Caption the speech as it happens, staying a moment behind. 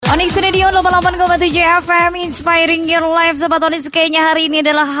ONIX Radio 88,7 FM Inspiring Your Life. Sahabat ONIX, kayaknya hari ini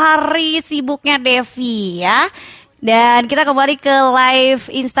adalah hari sibuknya Devi ya. Dan kita kembali ke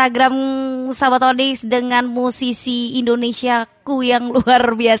live Instagram Sahabat ONIX dengan musisi Indonesiaku yang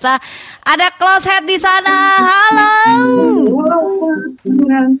luar biasa. Ada Closehead di sana. Halo.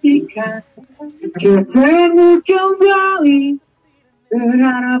 Menantikan ketemu kembali,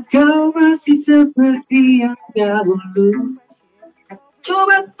 berharap kau masih seperti yang dahulu.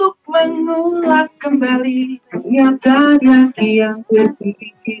 Coba untuk mengulang kembali kenyataannya yang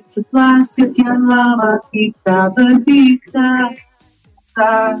berdiri setelah sekian lama kita berpisah.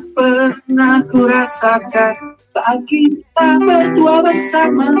 Tak pernah ku rasakan saat kita berdua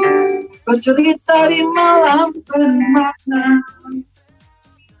bersama, bercerita di malam penuh makna.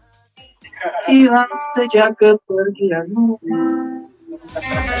 Hilang sejak kepergianmu.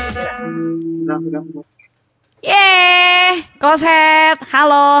 Yeay, Closehead,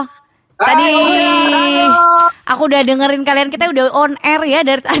 halo. Tadi aku udah dengerin kalian, kita udah on air ya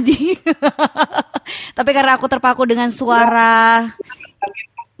dari tadi. Tapi karena aku terpaku dengan suara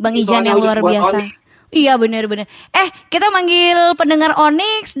Bang Ijan yang luar biasa. Iya benar-benar. Kita manggil pendengar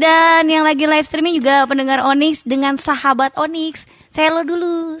ONIX dan yang lagi live streaming juga pendengar ONIX dengan Sahabat ONIX. Saya lo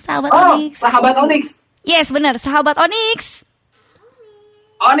dulu, Sahabat ONIX. Sahabat ONIX. Yes, benar, Sahabat ONIX.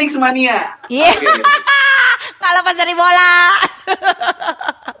 ONIX mania. Iya. Yeah. Kalau pas dari bola.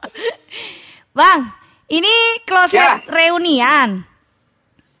 Bang, ini Closehead reunian.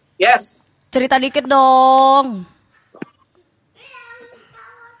 Yes. Cerita dikit dong.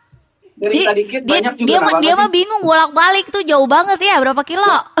 Cerita dikit banyak juga. Dia mah bingung bolak-balik tuh jauh banget ya, berapa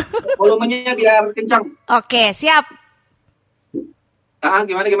kilo? Volumenya biar kencang. Oke, siap.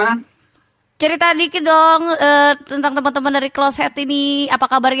 Gimana? Cerita dikit dong tentang teman-teman dari Closehead ini, apa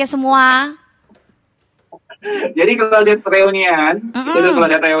kabarnya semua? Jadi Closehead reunian, itu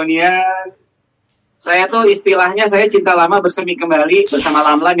Closehead reunian. Saya tuh istilahnya saya cinta lama bersemi kembali bersama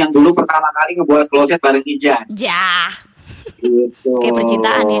Lamlam yang dulu pertama kali ngebuat Closehead bareng Ijan. Jah. Gitu. Kayak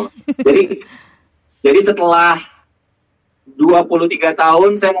percintaan ya. Jadi setelah 23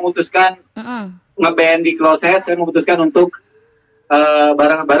 tahun saya memutuskan ngeband di Closehead, saya memutuskan untuk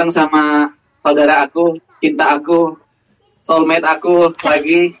bareng-bareng sama saudara aku, cinta aku, soulmate aku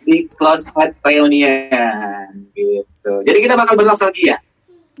lagi di Closehead reunion gitu. Jadi kita bakal bernostalgia.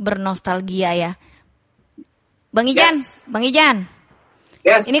 Bernostalgia ya. Bang Ijan, yes. Bang Ijan.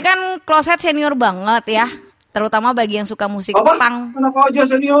 Yes. Ini kan Closehead senior banget ya. Terutama bagi yang suka musik punk. Kenapa aja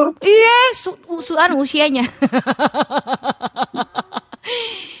senior? Iya, usianya.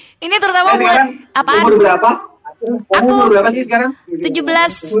 Ini terutama buat apaan? Umur berapa? Umur berapa sih sekarang?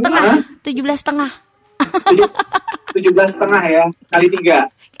 17,5. 17,5 ya, kali 3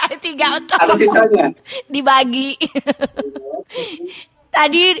 atau sisanya dibagi.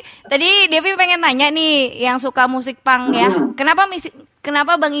 Tadi Devi pengen nanya nih yang suka musik punk ya.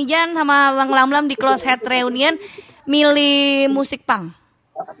 Kenapa Bang Ijan sama Bang Lamlam di Closehead reunion milih musik punk?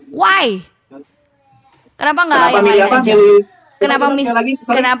 Why? Kenapa nggak yang lain aja?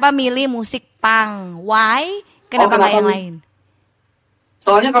 Kenapa milih musik punk? Why? Kenapa nggak yang lain?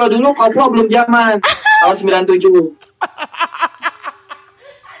 Soalnya kalau dulu koplo belum zaman. Tahun 97.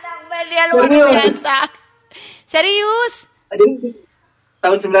 Anak badian luar biasa. Serius?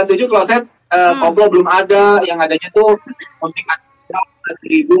 Tahun 97 Closehead koplo belum ada. Yang adanya tuh musik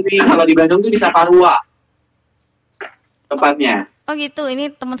di bumi. Kalau di Bandung tuh di Saparua tempatnya. Oh gitu, ini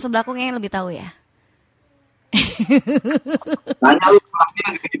teman sebelahku kayaknya lebih tahu ya. Nanya lu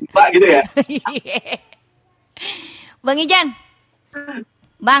tempatnya gitu ya. Bang Ijan.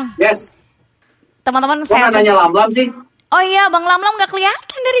 Bang. Yes. Teman-teman saya nanya Lamlam sih. Oh iya, Bang Lamlam gak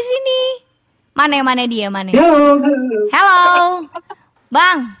kelihatan dari sini. Mana dia? Halo.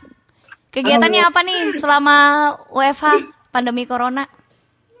 Bang. Kegiatannya apa nih selama WFH pandemi corona?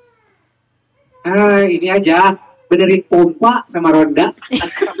 Ini aja, benerin pompa sama ronda.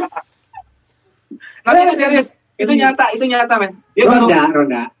 Nanti serius. Itu nyata men.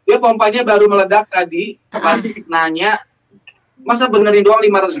 Ronda. Dia pompanya baru meledak tadi. Pas nanya, masa benerin doang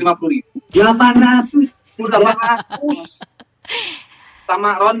 550.000? 800.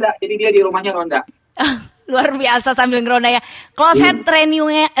 Sama ronda. Jadi dia di rumahnya ronda. Luar biasa sambil ngeronda ya. Closehead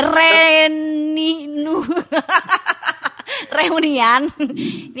reunian.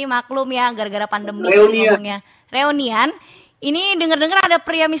 Ini maklum ya gara-gara pandemi ngomongnya. Reunian. Ini dengar-dengar ada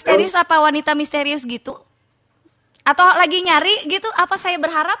pria misterius apa wanita misterius gitu? Atau lagi nyari gitu? Apa saya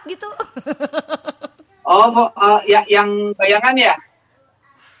berharap gitu? Ya yang bayangan ya?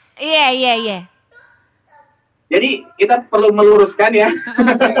 Iya. Jadi kita perlu meluruskan ya.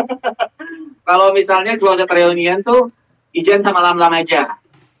 Kalau misalnya Closehead reunion tuh Ijan sama Lamlam aja.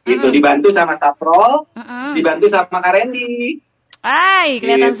 Gitu, dibantu sama Saprol, dibantu sama Kak Randy. Ay,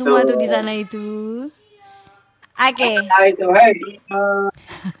 kelihatan Gitu. semua tuh di sana itu. Oke. Nah, itu, hey.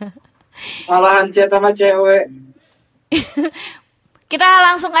 Malahan chat sama cewek. Kita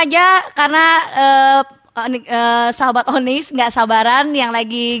langsung aja karena sahabat Onix nggak sabaran yang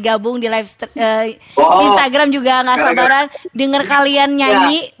lagi gabung di live Instagram juga nggak sabaran denger kalian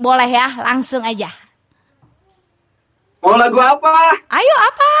nyanyi. Boleh ya, langsung aja. Mau lagu apa? Ayo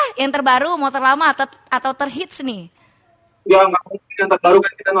apa? Yang terbaru, mau terlama atau terhits nih? Ya nggak mungkin yang terbaru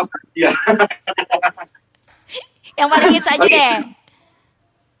kan, kita nostalgia. Yang paling hits aja deh.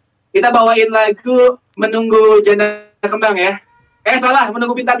 Kita bawain lagu Menunggu Janda Kembang ya. Salah,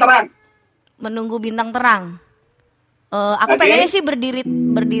 Menunggu Bintang Terang. Menunggu Bintang Terang. Aku pengennya sih berdiri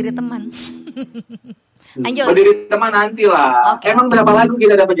teman. Lanjut. Berdiri teman nanti lah. Okay. Emang berapa lagu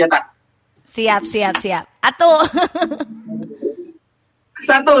kita dapat jatah? Siap. Atuh.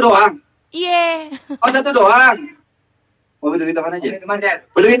 Satu doang. Iya. Oh, satu doang. Oh, berdiri teman aja.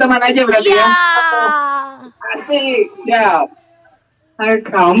 Berdiri teman aja berarti ya. Asik, siap. Hai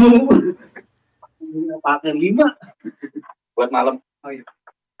kamu. Pakai 5 buat malam. Oh iya.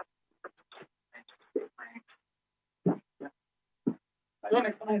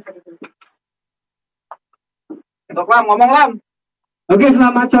 Sok Lam, ngomong Lam. Oke,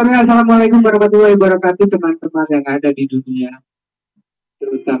 selamat sore. Assalamualaikum warahmatullahi wabarakatuh, teman-teman yang ada di dunia,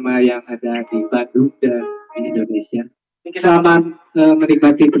 terutama yang ada di Bandung dan di Indonesia. Selamat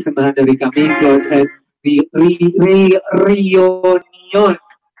menikmati persembahan dari kami, Closehead Reunion.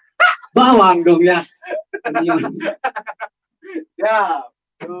 Bawang dong ya. Ya.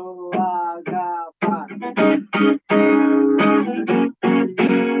 2, 8.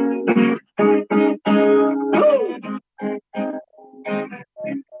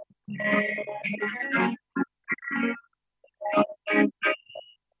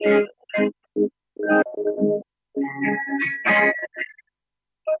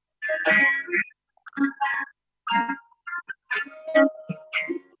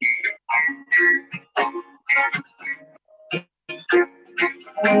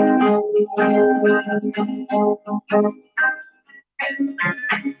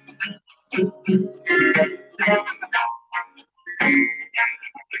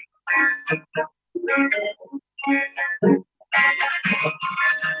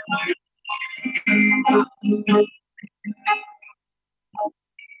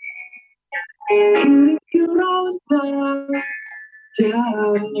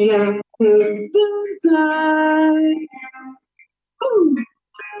 Jangan berbentai,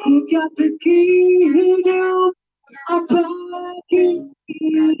 jika pergi hidup apalagi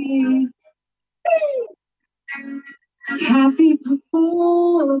hatiku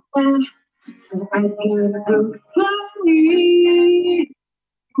melemah seakan kembali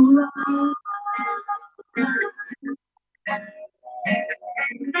pulang.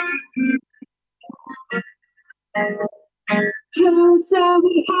 Jangan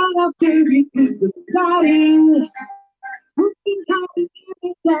berharap diriku kembali. Mungkin hari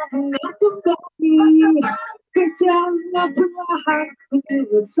ini jangan kembali. Kerjanya perlahan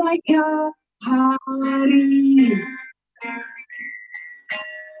menyelesaikan hari.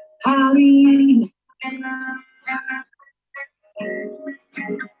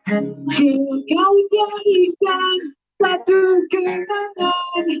 Kau jadikan satu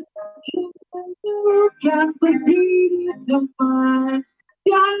kenangan yang berdiri teman.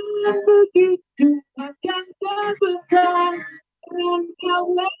 Jangan begitu akan terbentang, dan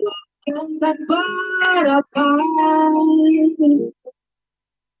kau lewatkan tanpa harapan.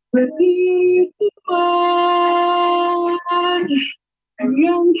 Berdiri teman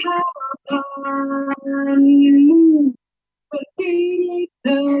dengan harapanmu. Berdiri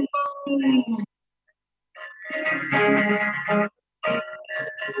teman.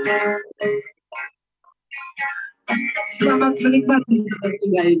 Selamat menikmati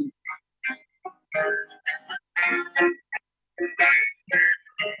lagu ini.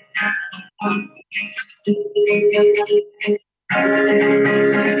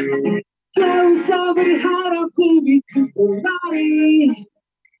 Tak usah berharap begitu kembali.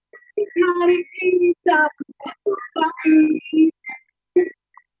 Hari ini tak kembali.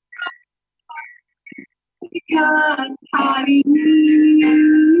 Hari ini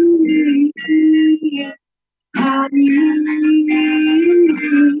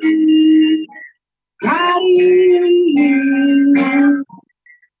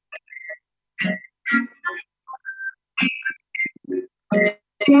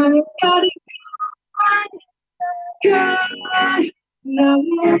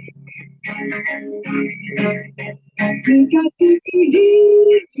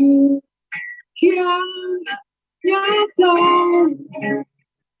yang nyata,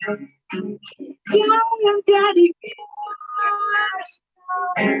 jangan jadi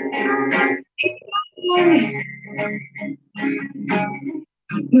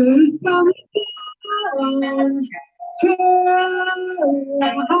terus berjalan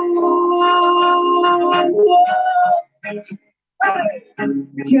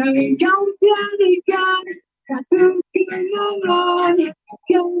jangan kau jadikan satu kenangan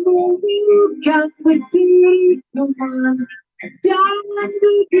yang memilukan berdiri teman. Jangan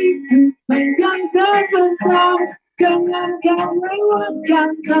begitu panjang terbentang, jangan kau lewatkan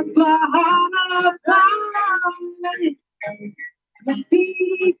tanpa harapan.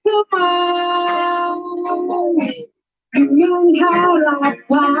 Berdiri teman dengan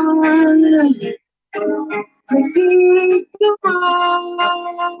harapan. Berdiri teman,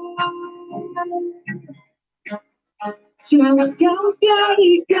 jangan kau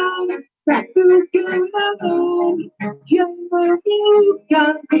jadikan satu kenangan yang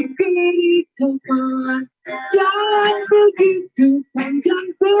memilukan berdiri teman. Jangan begitu panjang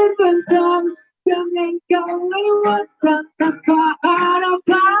terbentang, jangan kau lewatkan tanpa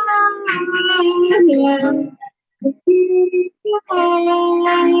harapan. Berdiri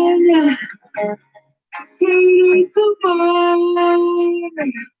teman, berdiri teman,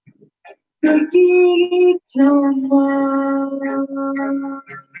 berdiri teman.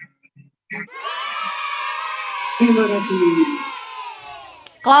 Terima kasih.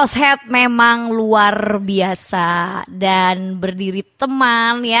 Closehead memang luar biasa. Dan berdiri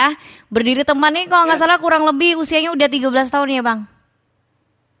teman ya. Berdiri teman ini kalau nggak salah kurang lebih usianya udah 13 tahun ya Bang?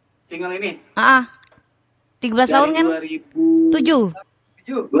 Single ini? 13 tahun kan? 2007.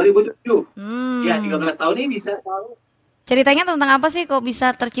 2007. Ya 13 tahun ini bisa tahu. Ceritanya tentang apa sih kok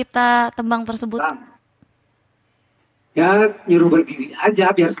bisa tercipta tembang tersebut? Ya nyuruh berdiri aja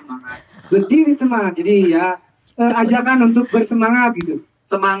biar semangat. Berdiri teman, jadi ya ajakan untuk bersemangat gitu.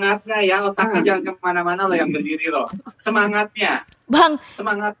 Semangatnya ya, otaknya jangan kemana-mana loh yang berdiri loh. Semangatnya. Bang.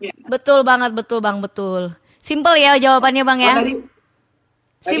 Semangatnya. Betul banget, betul. Simple ya jawabannya Bang ya.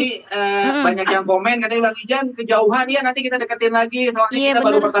 Tadi banyak yang komen katanya Bang Ijan kejauhan ya, nanti kita deketin lagi soalnya kita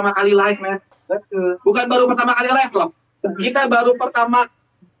baru pertama kali live men. Betul. Bukan baru pertama kali live loh. Kita baru pertama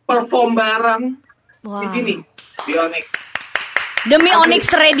perform bareng di sini di ONIX. Demi ONIX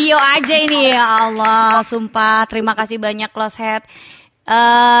Radio aja ini ya Allah, sumpah. Terima kasih banyak Closehead.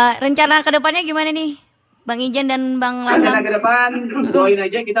 Rencana kedepannya gimana nih Bang Ijan dan Bang Lamlam? Rencana ke depan doain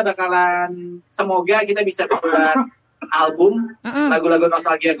aja kita bakalan semoga kita bisa buat album lagu-lagu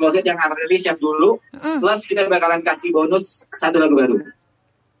nostalgia Closehead yang unrilis yang dulu. Plus kita bakalan kasih bonus satu lagu baru.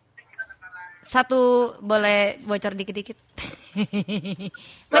 Satu boleh bocor dikit-dikit.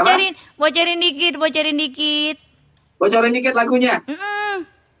 bocorin dikit. Bocorin dikit lagunya.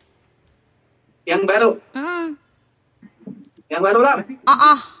 Yang baru. Yang baru lah.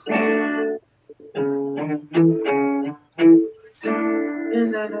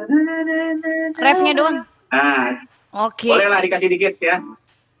 Refnya doang. Oke. Boleh lah dikasih dikit ya.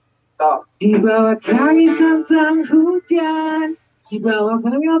 Toh. Di bawah tangisan sang hujan, di bawah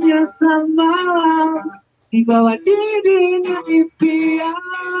hangatnya sang malam, di bawah dindingnya impian.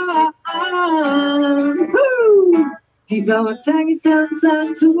 Di bawah tangisan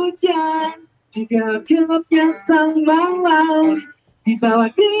sang hujan, di gelap-gelapnya sang malam, di bawah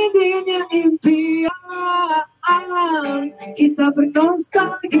dindingnya impian. Kita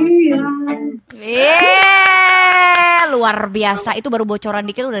bernostalgia. Luar biasa. Itu baru bocoran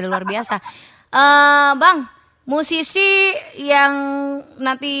dikit udah luar biasa. Bang, musisi yang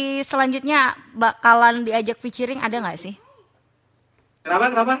nanti selanjutnya bakalan diajak featuring ada nggak sih?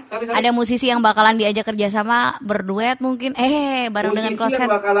 Kenapa? Sorry. Ada musisi yang bakalan diajak kerjasama berduet mungkin? Bareng dengan Closehead. Musisi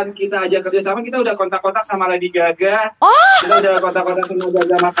yang bakalan kita ajak kerjasama, kita udah kontak-kontak sama Lady Gaga. Kita udah kontak-kontak sama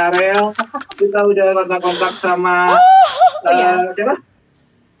Gaga Makarel. Kita udah kontak-kontak sama siapa?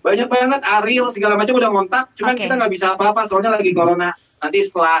 Banyak banget, Ariel segala macam udah kontak. Cuman kita nggak bisa apa-apa soalnya lagi corona. Nanti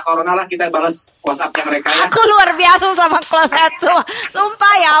setelah corona lah kita balas WhatsApp-nya mereka ya. Aku luar biasa sama Closehead tuh.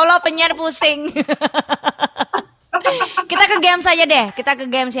 Sumpah ya Allah, penyiar pusing. Kita ke games aja deh. Kita ke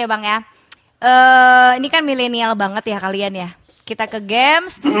games ya Bang ya. Ini kan milenial banget ya kalian ya. Kita ke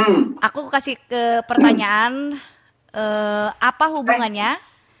games. Aku kasih ke pertanyaan. Apa hubungannya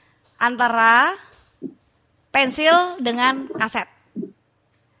antara pensil dengan kaset?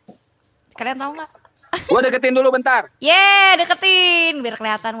 Kalian tahu nggak? Gua deketin dulu bentar. Deketin biar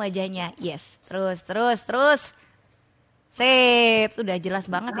kelihatan wajahnya. Yes. Terus. Sip, udah jelas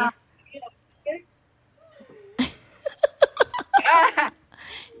banget ya.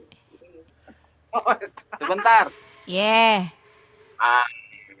 Sebentar.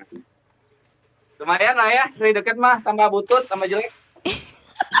 Lumayan lah ya, dari deket mah tambah butut, tambah jelek.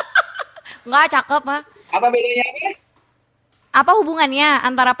 Nggak, cakep mah. Apa bedanya apa? Apa hubungannya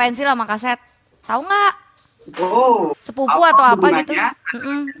antara pensil sama kaset? Tahu nggak? Oh, Sepupu atau apa gitu?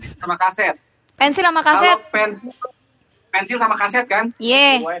 Sama kaset. Pensil sama kaset? Kalau pensil sama kaset kan?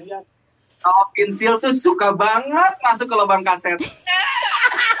 Iya. Kalau pensil tuh suka banget masuk ke lubang kaset.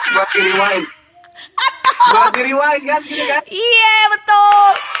 Buat di-rewind. Buat di-rewind kan, gitu kan? Iya, betul.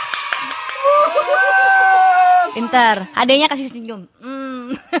 Pinter. Hadiahnya kasih senyum.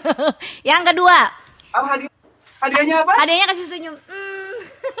 Yang kedua. Apa hadiahnya apa? Hadiahnya kasih senyum.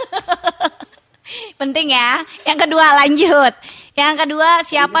 Penting ya. Yang kedua, lanjut. Yang kedua,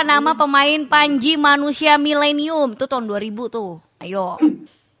 siapa nama pemain Panji Manusia Milenium? Itu tahun 2000 tuh. Ayo.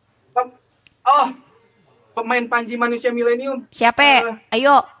 Oh, pemain Panji Manusia Milenium. Siapa?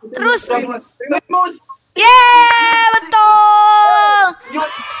 Ayo. Terus. Primus. Yeay, betul.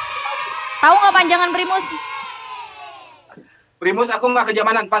 Tahu nggak panjangan Primus? Primus aku nggak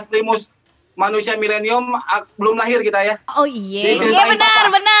kejamanan. Pas Primus Manusia Milenium belum lahir kita ya. Oh iya. Iya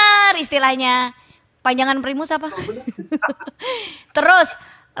benar istilahnya. Panjangan Primus apa? Terus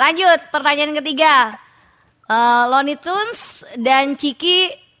lanjut pertanyaan ketiga. Looney Tunes dan Ciki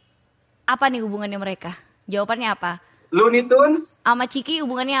apa nih hubungannya mereka? Jawabannya apa? Looney Tunes sama Ciki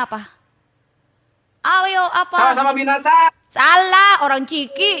hubungannya apa? Ayo apa? Sama-sama binatang. Salah, orang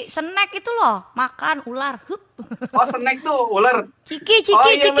Ciki snack itu loh, makan ular. Hup. Oh snack tuh ular. Ciki.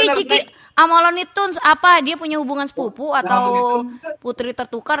 Sama Looney Tunes apa? Dia punya hubungan sepupu atau putri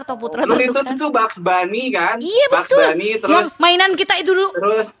tertukar atau putra tertukar? Looney Tunes itu Bugs Bunny kan? Iya Bugs betul. Bunny, terus yang mainan kita itu dulu.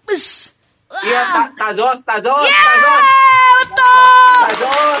 Terus. Iya Tazos. Betul.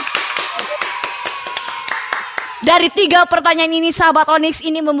 Tazos. Dari 3 pertanyaan ini, sahabat Onyx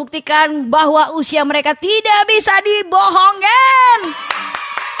ini membuktikan bahwa usia mereka tidak bisa dibohongin.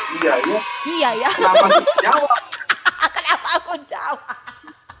 Iya ya. Kenapa jawab? Kenapa aku jawab?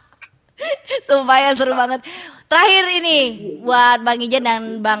 Sumpah ya seru banget. Terakhir ini buat Bang Ijan dan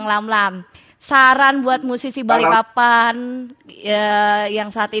Bang Lamlam. Saran buat musisi Balikpapan yang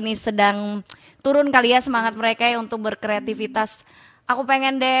saat ini sedang turun kali ya semangat mereka untuk berkreativitas. Aku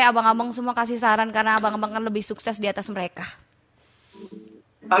pengen deh abang-abang semua kasih saran karena abang-abang kan lebih sukses di atas mereka.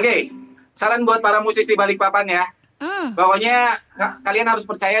 Oke, saran buat para musisi Balikpapan ya. Pokoknya kalian harus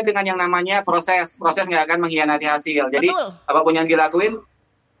percaya dengan yang namanya proses. Proses nggak akan mengkhianati hasil. Jadi apapun yang dilakuin,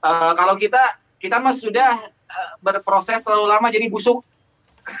 kalau kita mah sudah berproses terlalu lama jadi busuk.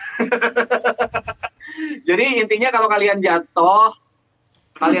 Jadi intinya kalau kalian jatuh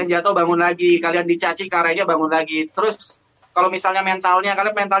bangun lagi. Kalian dicaci karyanya bangun lagi. Terus kalau misalnya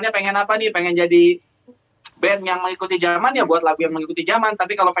kalian mentalnya pengen apa nih? Pengen jadi band yang mengikuti zaman ya buat lagu yang mengikuti zaman.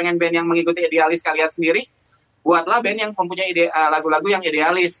 Tapi kalau pengen band yang mengikuti idealis kalian sendiri, buatlah band yang mempunyai lagu-lagu yang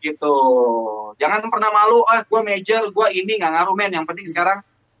idealis gitu. Jangan pernah malu, gue major, gue ini nggak ngaruh men. Yang penting sekarang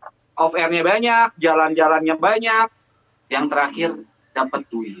off airnya banyak, jalan-jalannya banyak. Yang terakhir dapat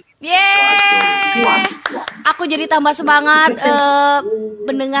duit. Yeay. Aku jadi tambah semangat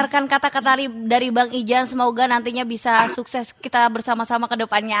mendengarkan kata-kata dari Bang Ijan. Semoga nantinya bisa sukses kita bersama-sama ke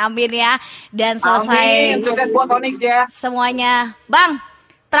depannya. Amin ya. Dan selesai. Amin. Sukses buat ONIX ya. Semuanya. Bang,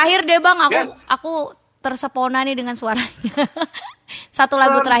 terakhir deh Bang, aku tersepona nih dengan suaranya. Satu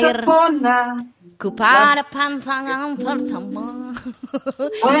lagu terakhir. Ku pada pantangan pertama.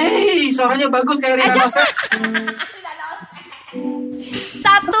 Wih, suaranya bagus kayak Rina Nose.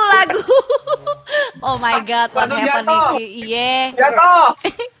 Satu lagu. Oh my god, what happened nih? Iya. Jatuh.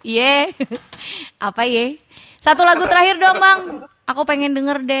 Iya. Apa ya? Satu lagu terakhir dong, Bang. Aku pengen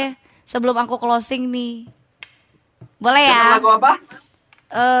denger deh sebelum aku closing nih. Boleh ya? Lagu apa?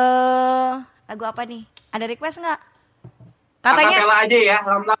 Lagu apa nih? Ada request nggak? Katanya akapela aja ya,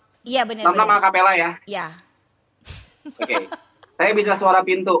 Lam-lam. Iya benar. Lam-lam akapela ya. Iya. Oke. Saya bisa suara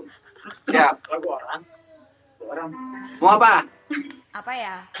pintu. Siap. Lagu orang. Mau apa? Apa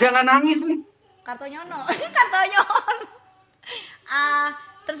ya? Jangan nangis nih. Kartonyono.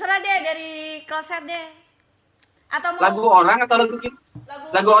 Terserah deh dari Closehead deh. Atau mau lagu orang atau lagu kita?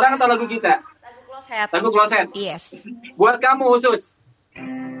 Lagu orang atau lagu kita? Lagu Closehead. Lagu Closehead. Yes. Buat kamu khusus.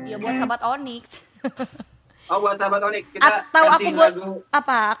 Ya buat sahabat ONIX. Oh buat sahabat ONIX kita atau kasih aku lagu.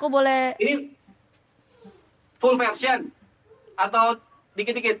 Apa? Aku boleh ini full version atau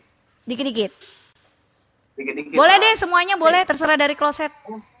dikit-dikit? Dikit-dikit. Dikit-dikit. Boleh deh semuanya boleh, terserah dari Closehead.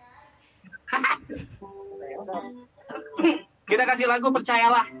 Kita kasih lagu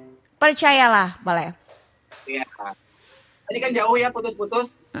Percayalah. Percayalah, boleh. Iya. Ini kan jauh ya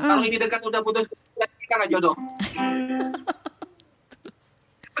putus-putus. Kalau ini dekat udah putus, kita nggak jodoh.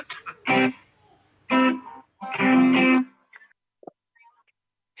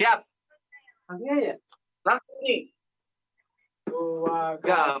 Siap. Langsung aja. Langsung nih. 2,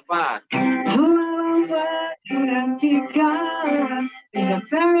 3, 4.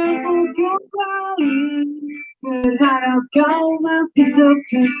 Berharap kau masih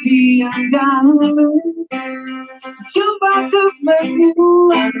seperti yang dahulu. Coba untuk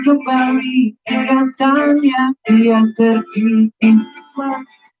mengulang kembali ingatan yang dia terkikis.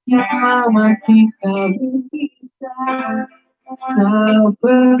 Yang lama kita berpisah.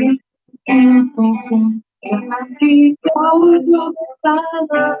 Seperti jangan kita untuk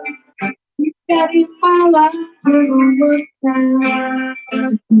bersama dari malam berumurkan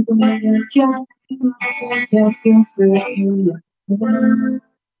semuanya saja kebetulan.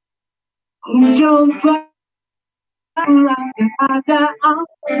 Ku coba ulang keadaan,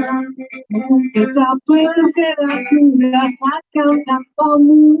 tetap berbeda ku rasakan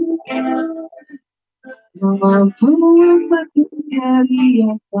tanpamu. Mampu membantu dari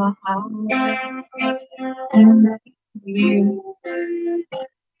apa dan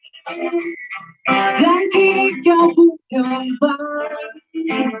kini kau pun kembali,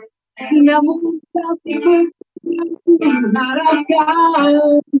 namun tapi berharap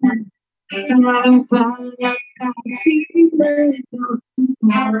kau terlalu banyak kasih menurutmu.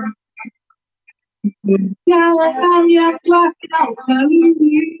 Jangan yang telah kau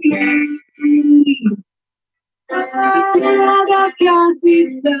lalui. Ada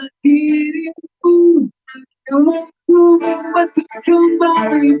kasih dirimu yang mampu membuatku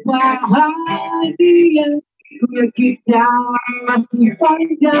kembali bahagia. Kita masih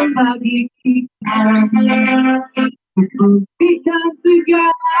panjang bagi kita. Buktikan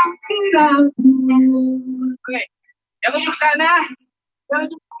segala keraguan. Oke, yang ujung sana, yang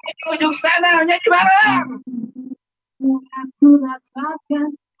ujung sana, nyanyi bareng. Aku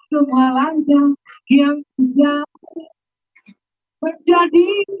rasakan semua langkah yang sudah menjadi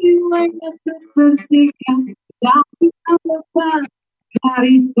yang terbersihkan. Tapi apa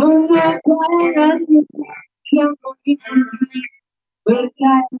dari semua tangan yang mengikuti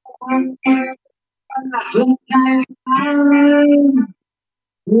berkaitan.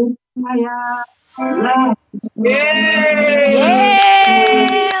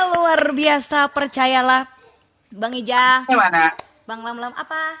 Yeay, luar biasa, percayalah. Bang Ija, Mana? Bang Lam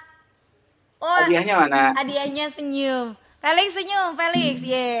apa? Oh, Hadiahnya mana? hadiahnya senyum. Felix senyum, Felix,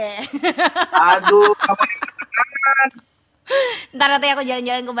 Aduh, Ntar nanti aku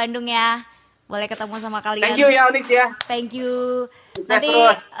jalan-jalan ke Bandung ya. Boleh ketemu sama kalian. thank you ya Onyx ya. Thank you. Sukses Nanti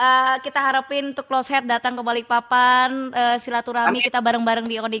terus. kita harapin untuk Closehead datang ke Balikpapan, silaturahmi Amin. kita bareng-bareng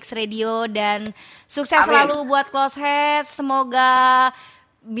di ONIX Radio, dan sukses Amin. selalu buat Closehead. Semoga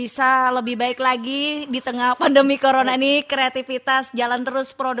bisa lebih baik lagi di tengah pandemi corona ini. Kreativitas jalan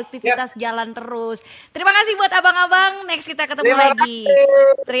terus, produktivitas jalan terus. Terima kasih buat abang-abang. Next kita ketemu Terima lagi.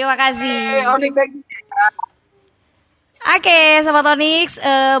 kasih. Terima kasih. Onyx, thank you. Oke, Sahabat ONIX,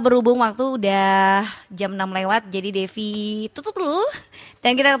 berhubung waktu udah jam 6 lewat, jadi Devi tutup dulu.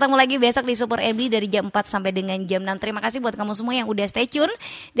 Dan kita ketemu lagi besok di Super MD dari jam 4 sampai dengan jam 6. Terima kasih buat kamu semua yang udah stay tune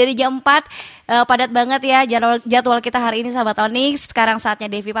dari jam 4. Padat banget ya jadwal kita hari ini, Sahabat ONIX. Sekarang saatnya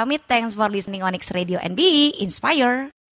Devi pamit. Thanks for listening ONIX Radio and be inspired.